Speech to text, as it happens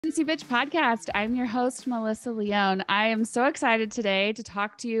Efficiency Bitch podcast. I'm your host, Melissa Leone. I am so excited today to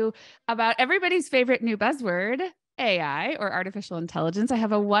talk to you about everybody's favorite new buzzword, AI or artificial intelligence. I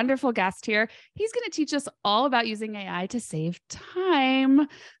have a wonderful guest here. He's going to teach us all about using AI to save time.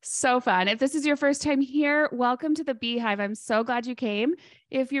 So fun. If this is your first time here, welcome to the Beehive. I'm so glad you came.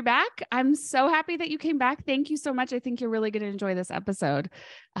 If you're back, I'm so happy that you came back. Thank you so much. I think you're really going to enjoy this episode.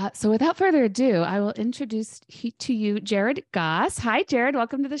 So without further ado, I will introduce to you Jared Goss. Hi, Jared.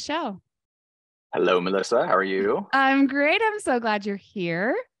 Welcome to the show. Hello, Melissa. How are you? I'm great. I'm so glad you're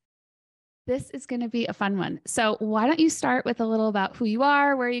here. This is going to be a fun one. So why don't you start with a little about who you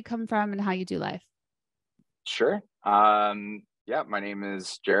are, where you come from, and how you do life? Sure. Yeah, my name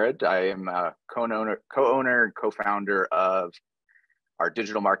is Jared. I am a co-owner and co-founder of our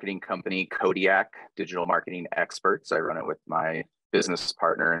digital marketing company, Kodēak Digital Marketing Experts. I run it with my business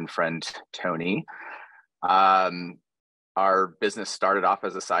partner and friend, Tony. Our business started off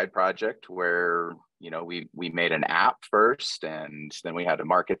as a side project where, we made an app first, and then we had to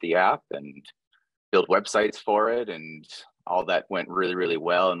market the app and build websites for it. And all that went really, really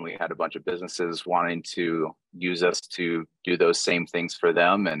well. And we had a bunch of businesses wanting to use us to do those same things for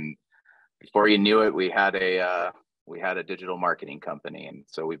them. And before you knew it, we had a digital marketing company. And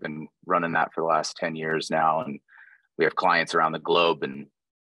so we've been running that for the last 10 years now. And we have clients around the globe and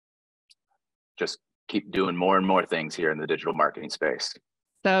just keep doing more and more things here in the digital marketing space.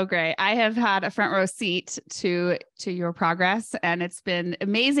 So great. I have had a front row seat to your progress, and it's been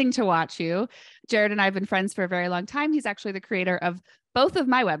amazing to watch you. Jared and I have been friends for a very long time. He's actually the creator of both of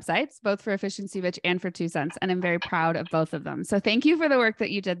my websites, both for Efficiency Bitch and for 2 Cents, and I'm very proud of both of them. So thank you for the work that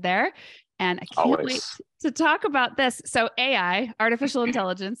you did there. And I can't wait to talk about this. So AI, artificial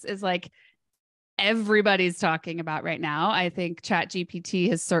intelligence, is like everybody's talking about right now. I think ChatGPT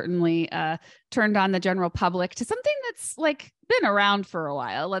has certainly turned on the general public to something that's like been around for a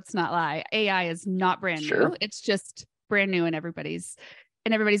while. Let's not lie. AI is not brand new. It's just brand new in everybody's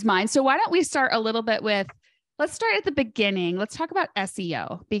mind. So why don't we start a little bit with, let's start at the beginning. Let's talk about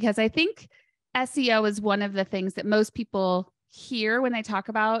SEO, because I think SEO is one of the things that most people hear when they talk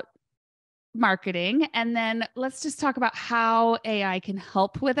about marketing. And then let's just talk about how AI can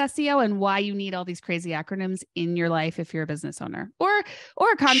help with SEO and why you need all these crazy acronyms in your life if you're a business owner or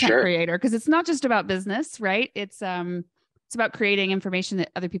a content creator, because it's not just about business, right? It's about creating information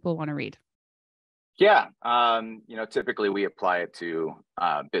that other people want to read. Yeah. Typically we apply it to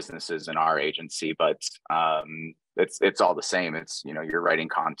businesses in our agency, but it's all the same. It's, you're writing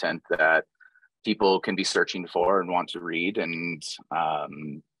content that people can be searching for and want to read. And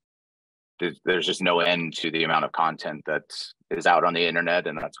there's just no end to the amount of content that is out on the internet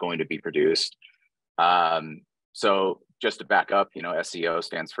and that's going to be produced. So just to back up, SEO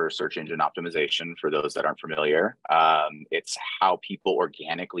stands for search engine optimization for those that aren't familiar. It's how people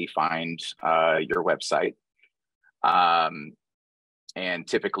organically find your website. And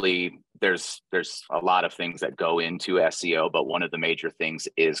typically there's a lot of things that go into SEO, but one of the major things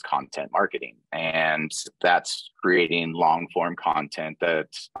is content marketing. And that's creating long form content that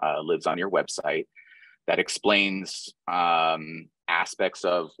lives on your website that explains aspects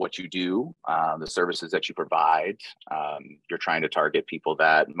of what you do, the services that you provide. You're trying to target people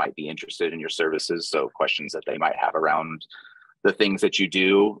that might be interested in your services. So questions that they might have around the things that you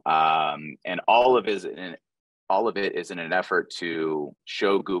do. And all of it is in an effort to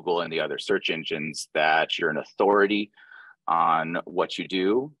show Google and the other search engines that you're an authority on what you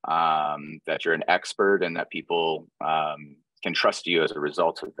do, that you're an expert, and that people can trust you as a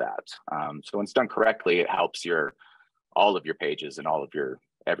result of that. So when it's done correctly, it helps all of your pages and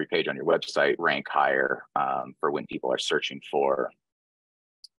every page on your website rank higher for when people are searching for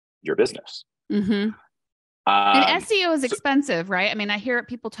your business. Mm-hmm. And SEO is expensive, right? I mean, I hear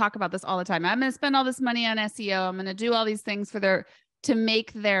people talk about this all the time. I'm going to spend all this money on SEO. I'm going to do all these things to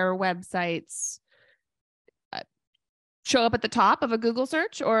make their websites show up at the top of a Google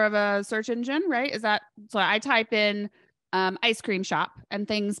search or of a search engine, right? So I type in ice cream shop and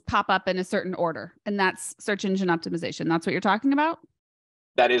things pop up in a certain order, and that's search engine optimization. That's what you're talking about?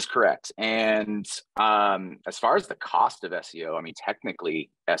 That is correct. And as far as the cost of SEO, I mean, technically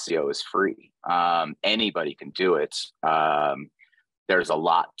SEO is free. Anybody can do it. There's a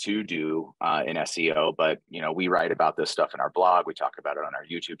lot to do in SEO, but we write about this stuff in our blog. We talk about it on our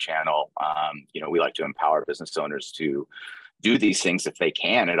YouTube channel. We like to empower business owners to do these things if they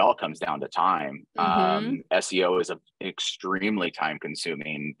can. It all comes down to time. Mm-hmm. SEO is an extremely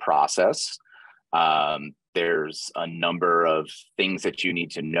time-consuming process. There's a number of things that you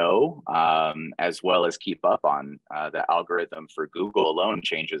need to know, as well as keep up on. The algorithm for Google alone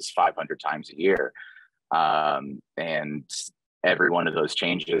changes 500 times a year. And every one of those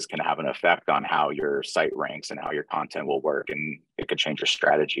changes can have an effect on how your site ranks and how your content will work, and it could change your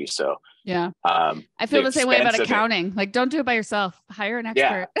strategy. So yeah, I feel the same way about accounting. Like, don't do it by yourself. Hire an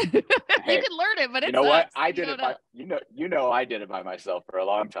expert. Yeah. You can learn it, but you know what? I did it by I did it by myself for a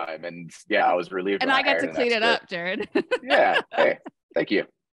long time, and yeah, I was relieved. And I got to clean it up, Jared. Yeah. Hey, thank you.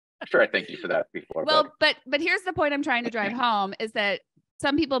 I'm sure I thank you for that before. Well, but here's the point I'm trying to drive home is that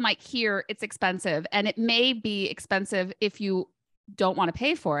some people might hear it's expensive, and it may be expensive if you don't want to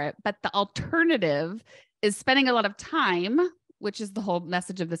pay for it. But the alternative is spending a lot of time, which is the whole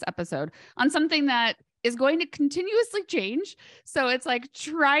message of this episode, on something that is going to continuously change. So it's like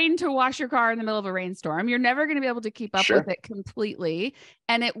trying to wash your car in the middle of a rainstorm. You're never going to be able to keep up with it completely.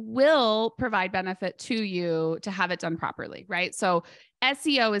 And it will provide benefit to you to have it done properly, right? So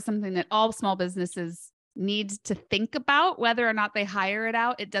SEO is something that all small businesses need to think about, whether or not they hire it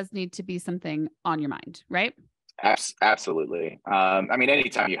out. It does need to be something on your mind, right? Absolutely. I mean,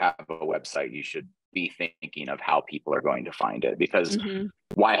 anytime you have a website, you should be thinking of how people are going to find it, because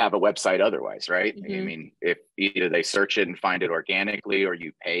why have a website otherwise, right? I mean, if either they search it and find it organically, or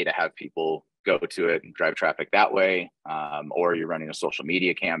you pay to have people go to it and drive traffic that way, or you're running a social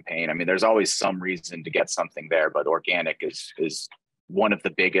media campaign. I mean, there's always some reason to get something there, but organic is one of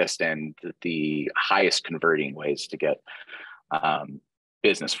the biggest and the highest converting ways to get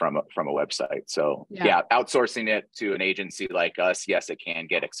business from a website. So yeah, outsourcing it to an agency like us, yes, it can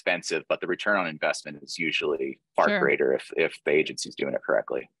get expensive, but the return on investment is usually far greater if the agency's doing it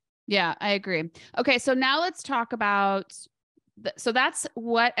correctly. Yeah, I agree. Okay, so now let's talk about, so that's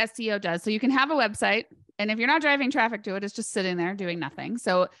what SEO does. So you can have a website, and if you're not driving traffic to it, it's just sitting there doing nothing.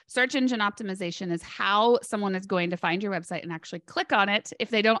 So search engine optimization is how someone is going to find your website and actually click on it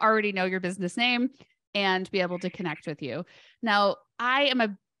if they don't already know your business name and be able to connect with you. Now, I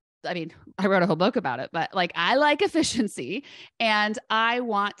wrote a whole book about it, but like, I like efficiency and I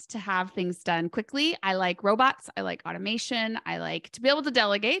want to have things done quickly. I like robots. I like automation. I like to be able to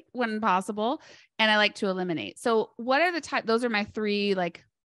delegate when possible. And I like to eliminate. So what are those are my three like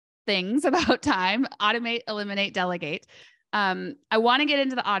things about time: automate, eliminate, delegate. I want to get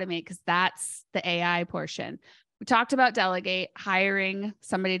into the automate because that's the AI portion. We talked about delegate, hiring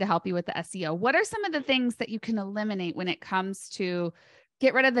somebody to help you with the SEO. What are some of the things that you can eliminate when it comes to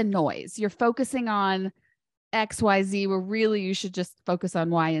get rid of the noise? You're focusing on X, Y, Z, where really you should just focus on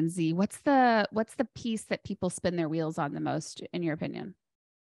Y and Z. What's the piece that people spin their wheels on the most, in your opinion?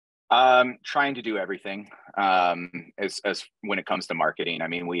 Trying to do everything. As when it comes to marketing, I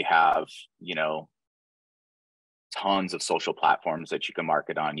mean, we have, tons of social platforms that you can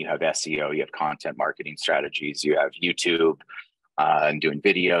market on. You have SEO, you have content marketing strategies, you have YouTube, and doing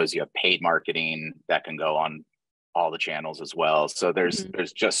videos, you have paid marketing that can go on all the channels as well. So there's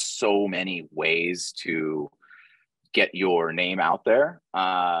just so many ways to get your name out there.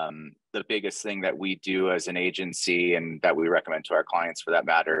 The biggest thing that we do as an agency, and that we recommend to our clients for that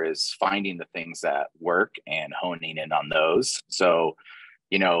matter, is finding the things that work and honing in on those. So,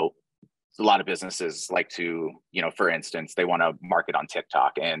 a lot of businesses like to, for instance, they want to market on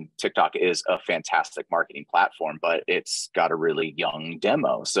TikTok, and TikTok is a fantastic marketing platform, but it's got a really young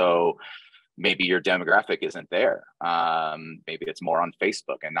demo. So maybe your demographic isn't there. Maybe it's more on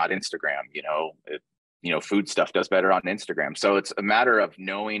Facebook and not Instagram. Food stuff does better on Instagram. So it's a matter of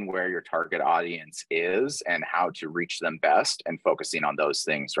knowing where your target audience is and how to reach them best, and focusing on those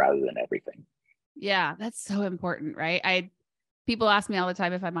things rather than everything. Yeah, that's so important, right? People ask me all the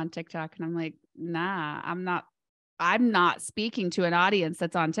time if I'm on TikTok, and I'm like, nah, I'm not speaking to an audience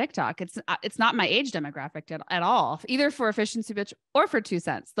that's on TikTok. It's not my age demographic at all, either for Efficiency Bitch or for 2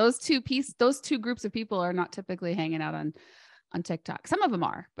 Cents. Those two groups of people are not typically hanging out on TikTok. Some of them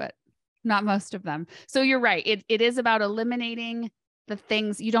are, but not most of them. So you're right. It is about eliminating the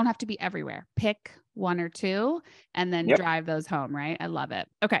things. You don't have to be everywhere. Pick one or two and then drive those home, right? I love it.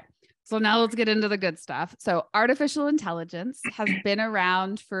 Okay. So now let's get into the good stuff. So artificial intelligence has been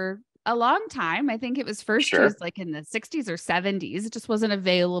around for a long time. I think it was first used like in the 60s or 70s. It just wasn't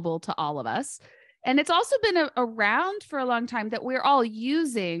available to all of us. And it's also been around for a long time that we're all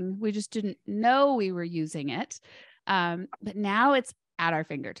using. We just didn't know we were using it. But now it's at our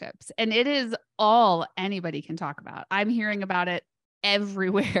fingertips, and it is all anybody can talk about. I'm hearing about it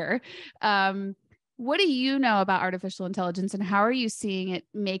everywhere. What do you know about artificial intelligence, and how are you seeing it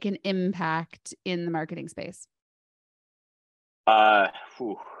make an impact in the marketing space? That's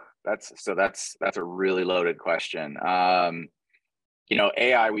a really loaded question.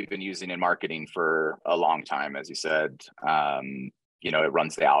 AI we've been using in marketing for a long time, as you said. it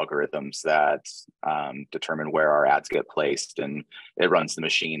runs the algorithms that determine where our ads get placed, and it runs the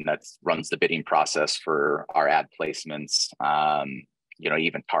machine that runs the bidding process for our ad placements.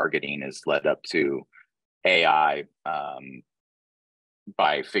 Even targeting is led up to AI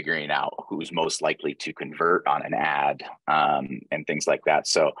by figuring out who's most likely to convert on an ad, and things like that.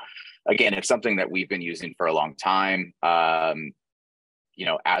 So again, it's something that we've been using for a long time.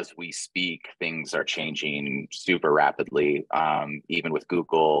 As we speak, things are changing super rapidly, even with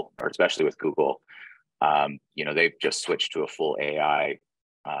Google, or especially with Google. They've just switched to a full AI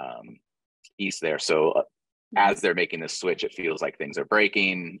piece there. So as they're making this switch, it feels like things are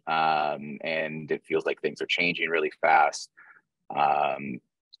breaking, and it feels like things are changing really fast.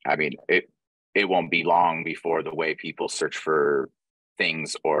 It won't be long before the way people search for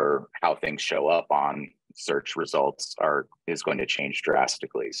things or how things show up on search results is going to change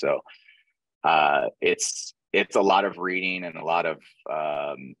drastically. So it's a lot of reading and a lot of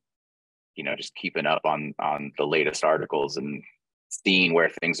just keeping up on the latest articles and seeing where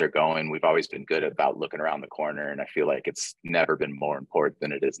things are going. We've always been good about looking around the corner, and I feel like it's never been more important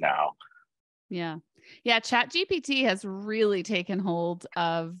than it is now. Yeah. ChatGPT has really taken hold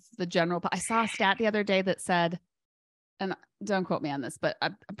of the general. I saw a stat the other day that said, and don't quote me on this, but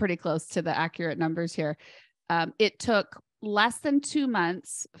I'm pretty close to the accurate numbers here. It took less than 2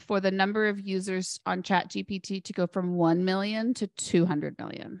 months for the number of users on ChatGPT to go from 1 million to 200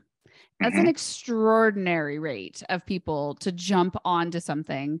 million. That's an extraordinary rate of people to jump onto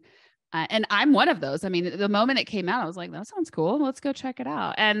something. And I'm one of those. I mean, the moment it came out, I was like, that sounds cool. Let's go check it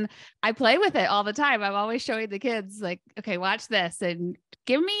out. And I play with it all the time. I'm always showing the kids like, okay, watch this and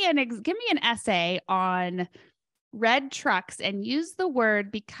give me an essay on red trucks and use the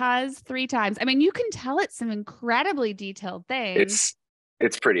word because 3 times. I mean, you can tell it some incredibly detailed things.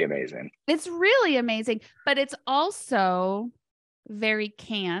 It's pretty amazing. It's really amazing, but it's also very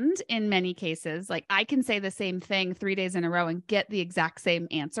canned in many cases. Like I can say the same thing 3 days in a row and get the exact same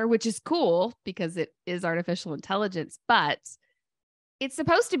answer, which is cool because it is artificial intelligence, but it's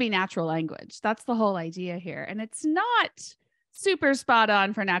supposed to be natural language. That's the whole idea here. And it's not super spot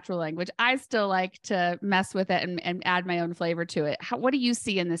on for natural language. I still like to mess with it and add my own flavor to it. What do you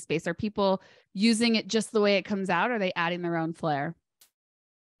see in this space? Are people using it just the way it comes out? Or are they adding their own flair?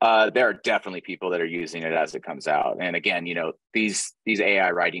 There are definitely people that are using it as it comes out. And again, these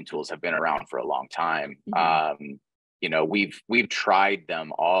AI writing tools have been around for a long time. We've tried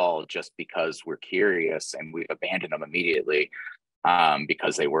them all just because we're curious, and we've abandoned them immediately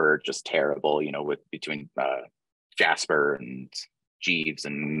because they were just terrible, between Jasper and Jeeves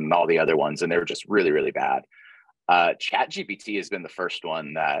and all the other ones, and they were just really, really bad. ChatGPT has been the first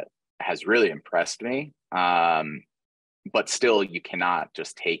one that has really impressed me. But still, you cannot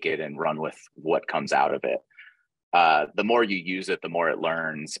just take it and run with what comes out of it. The more you use it, the more it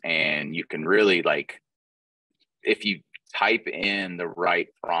learns. And you can really, if you type in the right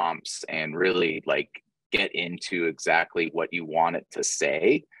prompts and really get into exactly what you want it to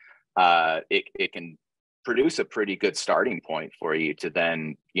say, it can produce a pretty good starting point for you to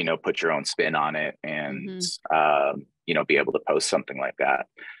then, put your own spin on it and, be able to post something like that.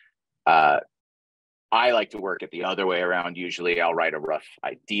 I like to work it the other way around. Usually I'll write a rough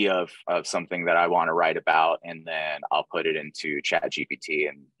idea of something that I want to write about, and then I'll put it into ChatGPT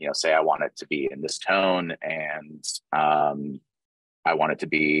and, say I want it to be in this tone, and I want it to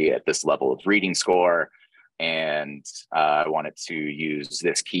be at this level of reading score, and I want it to use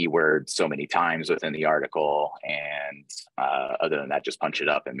this keyword so many times within the article, and other than that, just punch it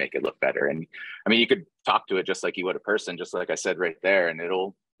up and make it look better. And I mean, you could talk to it just like you would a person, just like I said right there, and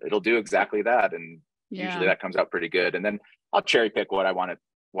it'll do exactly that. And usually that comes out pretty good. And then I'll cherry pick what I want to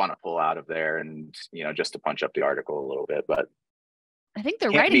pull out of there, and just to punch up the article a little bit. But I think the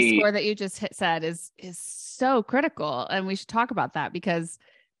writing score that you just said is so critical, and we should talk about that, because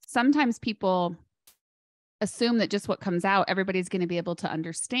sometimes people assume that just what comes out, everybody's going to be able to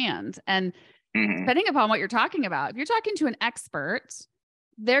understand. And depending upon what you're talking about, if you're talking to an expert,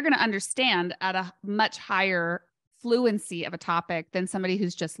 they're going to understand at a much higher fluency of a topic than somebody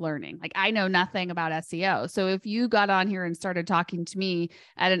who's just learning. Like, I know nothing about SEO. So if you got on here and started talking to me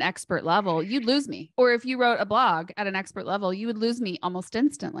at an expert level, you'd lose me. Or if you wrote a blog at an expert level, you would lose me almost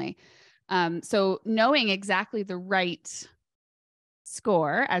instantly. So knowing exactly the right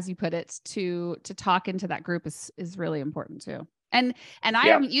score, as you put it, to talk into that group is really important too. And I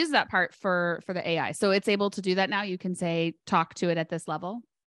haven't used that part for the AI. So it's able to do that now. You can say, talk to it at this level.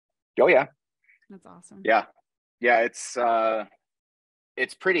 Oh yeah. That's awesome. Yeah. Yeah,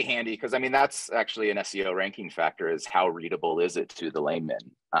 it's pretty handy, because I mean, that's actually an SEO ranking factor, is how readable is it to the layman.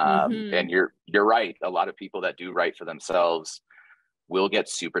 And you're right. A lot of people that do write for themselves, will get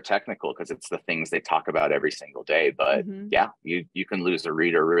super technical because it's the things they talk about every single day. But yeah, you can lose a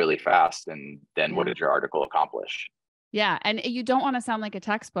reader really fast. And then what did your article accomplish? Yeah. And you don't want to sound like a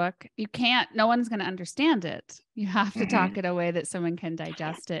textbook. You can't, no one's going to understand it. You have to talk in a way that someone can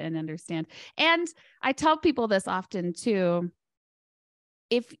digest it and understand. And I tell people this often too.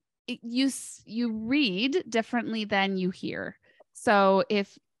 If you read differently than you hear. So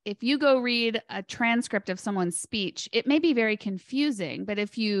if you go read a transcript of someone's speech, it may be very confusing, but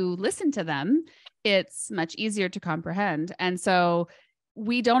if you listen to them, it's much easier to comprehend. And so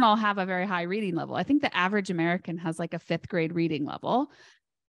we don't all have a very high reading level. I think the average American has like a 5th grade reading level.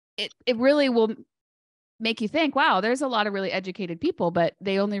 It really will make you think, wow, there's a lot of really educated people, but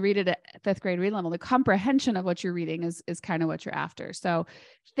they only read it at 5th grade reading level. The comprehension of what you're reading is kind of what you're after. So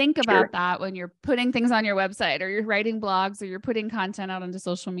think about that when you're putting things on your website or you're writing blogs or you're putting content out onto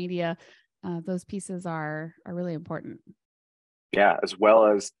social media. Those pieces are really important. Yeah, as well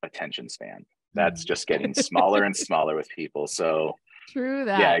as attention span. That's just getting smaller and smaller with people. So true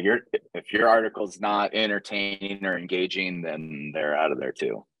that. Yeah, if your article's not entertaining or engaging, then they're out of there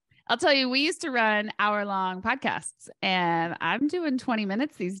too. I'll tell you, we used to run hour-long podcasts, and I'm doing 20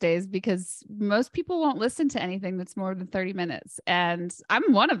 minutes these days because most people won't listen to anything that's more than 30 minutes. And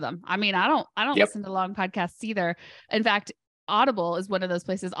I'm one of them. I mean, I don't listen to long podcasts either. In fact, Audible is one of those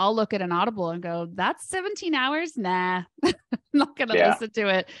places I'll look at an Audible and go, that's 17 hours. Nah, I'm not going to listen to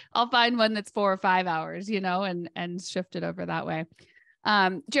it. I'll find one that's 4 or 5 hours, and shift it over that way.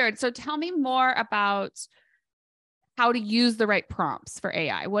 Jared, so tell me more about how to use the right prompts for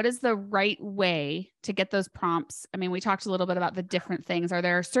AI. What is the right way to get those prompts? I mean, we talked a little bit about the different things. Are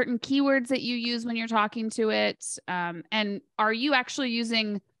there certain keywords that you use when you're talking to it? And are you actually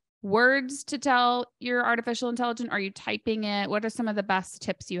using words to tell your artificial intelligence? Are you typing it? What are some of the best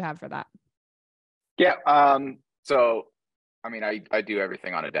tips you have for that? Yeah. So, I mean, I do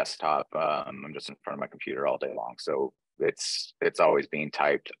everything on a desktop. I'm just in front of my computer all day long. So it's always being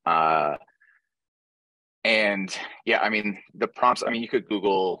typed. And yeah, I mean, the prompts, I mean, you could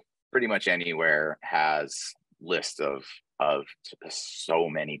Google pretty much anywhere has lists of so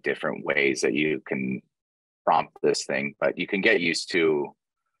many different ways that you can prompt this thing, but you can get used to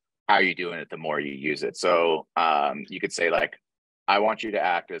how you're doing it the more you use it. So you could say like, I want you to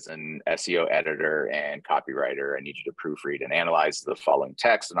act as an SEO editor and copywriter. I need you to proofread and analyze the following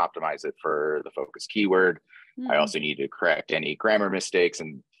text and optimize it for the focus keyword. I also need to correct any grammar mistakes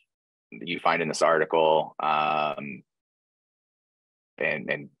and you find in this article, and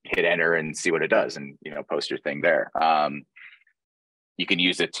hit enter and see what it does, and post your thing there. You can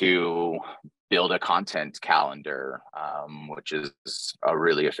use it to build a content calendar, which is a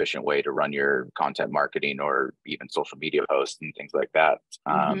really efficient way to run your content marketing or even social media posts and things like that.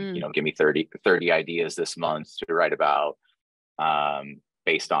 Give me 30 ideas this month to write about,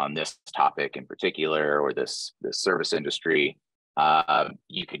 based on this topic in particular or this service industry.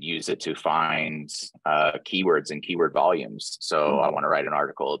 You could use it to find keywords and keyword volumes. So I want to write an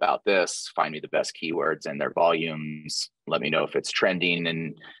article about this, find me the best keywords and their volumes. Let me know if it's trending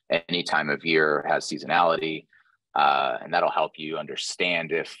in any time of year, has seasonality. And that'll help you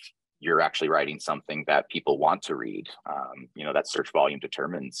understand if you're actually writing something that people want to read. That search volume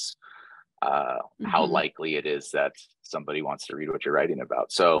determines how likely it is that somebody wants to read what you're writing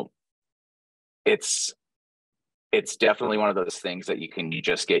about. So it's definitely one of those things that you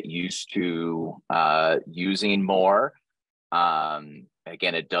just get used to using more.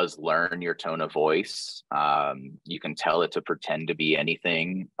 Again, it does learn your tone of voice. You can tell it to pretend to be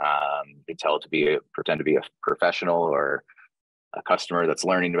anything. You can tell it to pretend to be a professional or a customer that's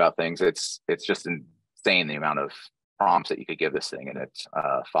learning about things. It's just insane the amount of prompts that you could give this thing, and it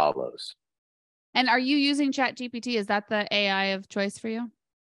follows. And are you using ChatGPT? Is that the AI of choice for you?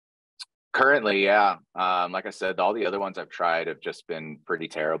 Currently, yeah. Like I said, all the other ones I've tried have just been pretty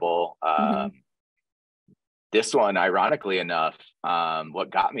terrible. This one, ironically enough,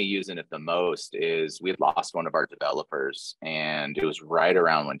 what got me using it the most is we had lost one of our developers, and it was right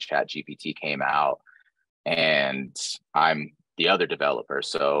around when ChatGPT came out, and I'm the other developer.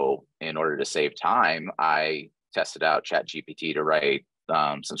 So in order to save time, I tested out ChatGPT to write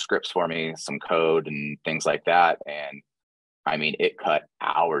some scripts for me, some code and things like that. And I mean, it cut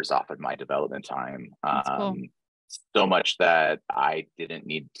hours off of my development time. Cool. So much that I didn't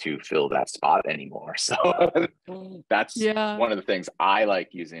need to fill that spot anymore. So that's one of the things I like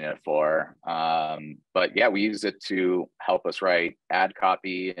using it for. But yeah, we use it to help us write ad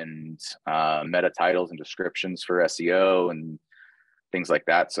copy and meta titles and descriptions for SEO and things like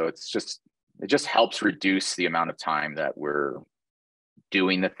that. So it just helps reduce the amount of time that we're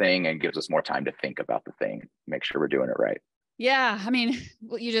doing the thing and gives us more time to think about the thing, make sure we're doing it right. Yeah. I mean,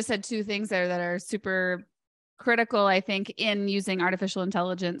 well, you just said two things there that are super critical, I think, in using artificial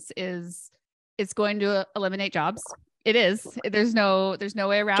intelligence is it's going to eliminate jobs. It is. There's no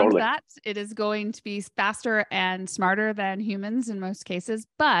way around Totally. that. It is going to be faster and smarter than humans in most cases,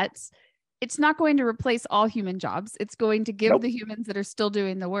 but it's not going to replace all human jobs. It's going to give Nope. the humans that are still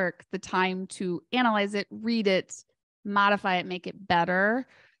doing the work the time to analyze it, read it, modify it, make it better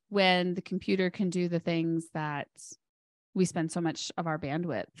when the computer can do the things that we spend so much of our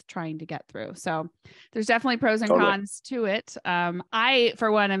bandwidth trying to get through. So there's definitely pros and Totally. cons to it. I,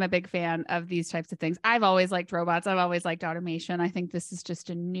 for one, am a big fan of these types of things. I've always liked robots. I've always liked automation. I think this is just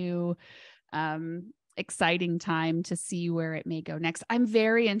a new, exciting time to see where it may go next. I'm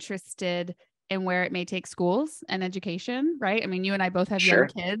very interested in where it may take schools and education, right? I mean, you and I both have young Sure.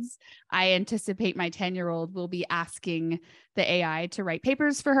 kids. I anticipate my 10-year-old will be asking the AI to write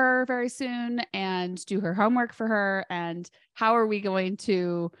papers for her very soon and do her homework for her. And how are we going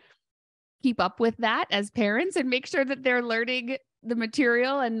to keep up with that as parents and make sure that they're learning the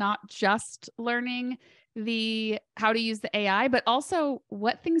material and not just learning the how to use the AI, but also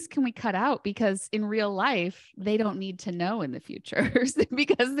what things can we cut out, because in real life they don't need to know in the future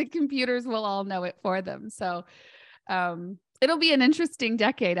because the computers will all know it for them. So it'll be an interesting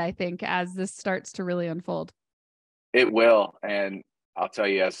decade, I think, as this starts to really unfold. It will. And I'll tell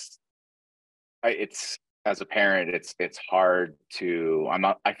you, it's as a parent, it's hard to,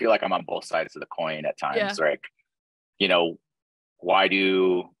 I feel like I'm on both sides of the coin at Yeah. times. Like, you know, why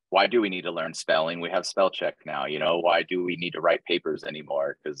do we need to learn spelling? We have spell check now. Why do we need to write papers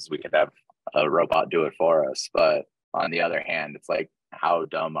anymore? Because we could have a robot do it for us. But on the other hand, it's like, how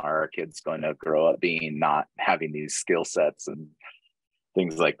dumb are our kids going to grow up being, not having these skill sets and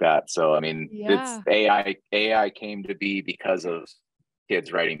things like that? So I mean, it's Yeah. AI came to be because of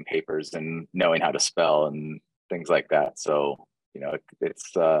kids writing papers and knowing how to spell and things like that. So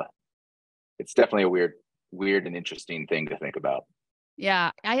it's definitely a weird and interesting thing to think about.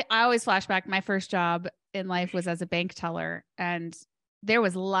 Yeah. I always flash back. My first job in life was as a bank teller, and there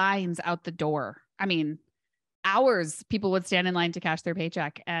was lines out the door. I mean, hours people would stand in line to cash their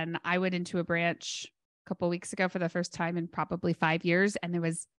paycheck. And I went into a branch a couple of weeks ago for the first time in probably 5 years, and there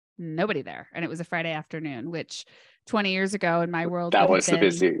was nobody there. And it was a Friday afternoon, which 20 years ago in my world That would have was the been,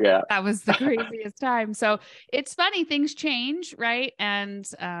 busy, yeah. that was the craziest time. So it's funny, things change, right? And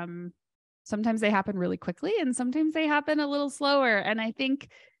sometimes they happen really quickly and sometimes they happen a little slower. And I think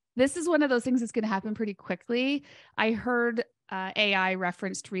this is one of those things that's going to happen pretty quickly. I heard AI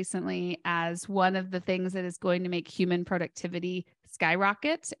referenced recently as one of the things that is going to make human productivity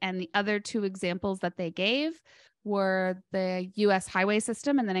skyrocket. And the other two examples that they gave were the US highway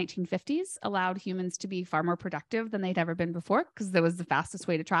system in the 1950s allowed humans to be far more productive than they'd ever been before, because that was the fastest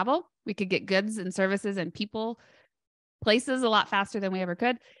way to travel. We could get goods and services and people places a lot faster than we ever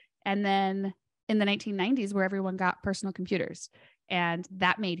could. And then in the 1990s, where everyone got personal computers, and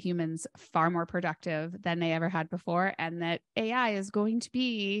that made humans far more productive than they ever had before. And that AI is going to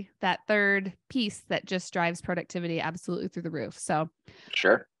be that third piece that just drives productivity absolutely through the roof. So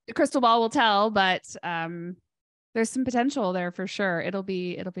Sure. the crystal ball will tell, but there's some potential there for sure. It'll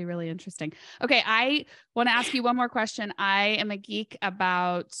be really interesting. Okay, I want to ask you one more question. I am a geek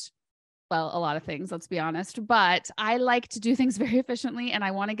about, well, a lot of things, let's be honest, but I like to do things very efficiently and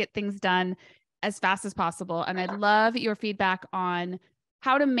I want to get things done as fast as possible. And I'd love your feedback on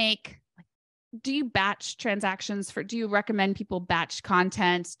how to make, do you batch transactions do you recommend people batch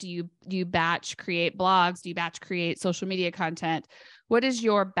content? Do you batch create blogs? Do you batch create social media content? What is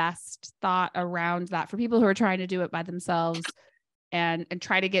your best thought around that for people who are trying to do it by themselves and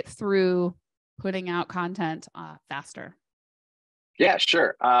try to get through putting out content faster? Yeah,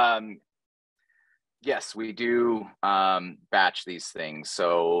 sure. Yes, we do batch these things.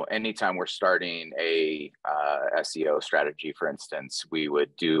 So anytime we're starting a SEO strategy, for instance, we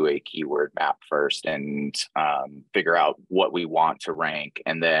would do a keyword map first and figure out what we want to rank.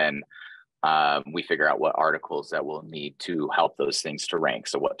 And then we figure out what articles that we'll need to help those things to rank.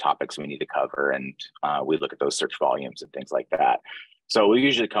 So what topics we need to cover. And we look at those search volumes and things like that. So we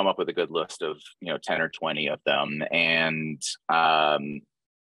usually come up with a good list of 10 or 20 of them, and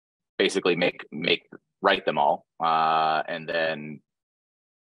basically write them all, and then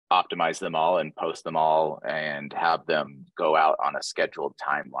optimize them all and post them all and have them go out on a scheduled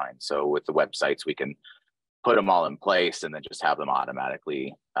timeline. So with the websites, we can put them all in place and then just have them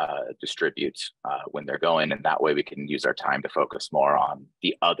automatically distribute when they're going. And that way we can use our time to focus more on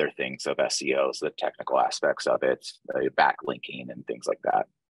the other things of SEO, so the technical aspects of it, the backlinking and things like that.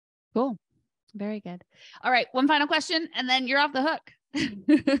 Cool. Very good. All right. One final question, and then you're off the hook.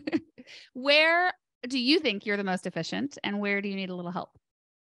 Where do you think you're the most efficient, and where do you need a little help?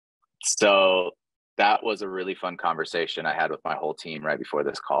 So that was a really fun conversation I had with my whole team right before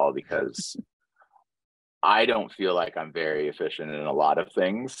this call, because I don't feel like I'm very efficient in a lot of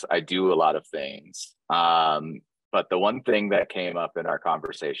things. I do a lot of things. But the one thing that came up in our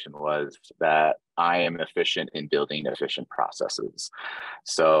conversation was that I am efficient in building efficient processes.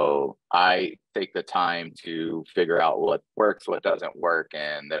 So I take the time to figure out what works, what doesn't work,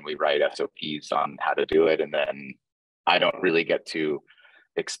 and then we write SOPs on how to do it. And then I don't really get to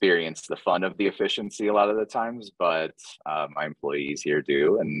experience the fun of the efficiency a lot of the times, but my employees here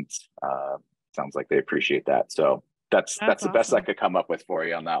do, and sounds like they appreciate that. So that's the awesome. best I could come up with for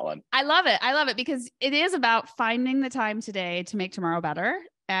you on that one. I love it. I love it, because it is about finding the time today to make tomorrow better.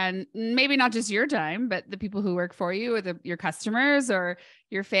 And maybe not just your time, but the people who work for you, or your customers, or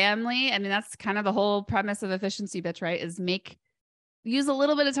your family. I mean, that's kind of the whole premise of Efficiency Bitch, right? Is use a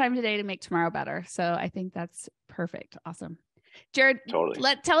little bit of time today to make tomorrow better. So I think that's perfect. Awesome. Jared,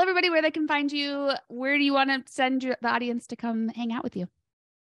 Totally. Tell everybody where they can find you. Where do you want to send the audience to come hang out with you?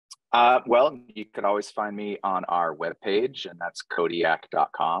 Well, you can always find me on our webpage, and that's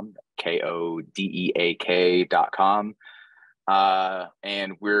Kodēak.com, Kodeak.com.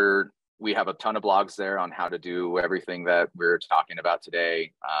 And we have a ton of blogs there on how to do everything that we're talking about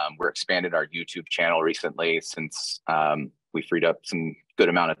today. We're expanded our YouTube channel recently, since we freed up some good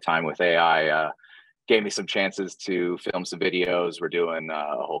amount of time with AI. Gave me some chances to film some videos. We're doing a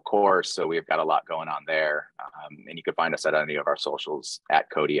whole course, so we've got a lot going on there. And you can find us at any of our socials at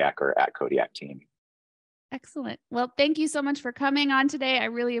Kodēak or at Kodēak Team. Excellent. Well, thank you so much for coming on today. I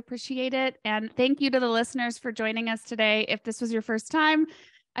really appreciate it. And thank you to the listeners for joining us today. If this was your first time,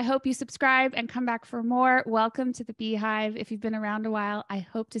 I hope you subscribe and come back for more. Welcome to the Beehive. If you've been around a while, I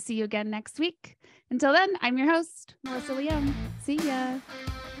hope to see you again next week. Until then, I'm your host, Melissa Leung. See ya.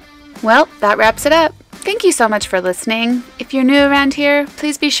 Well, that wraps it up. Thank you so much for listening. If you're new around here,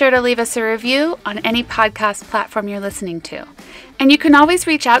 please be sure to leave us a review on any podcast platform you're listening to. And you can always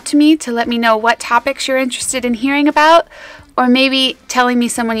reach out to me to let me know what topics you're interested in hearing about, or maybe telling me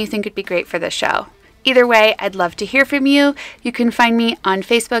someone you think would be great for the show. Either way, I'd love to hear from you. You can find me on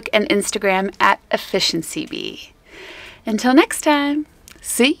Facebook and Instagram at EfficiencyBee. Until next time,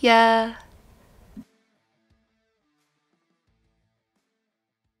 see ya!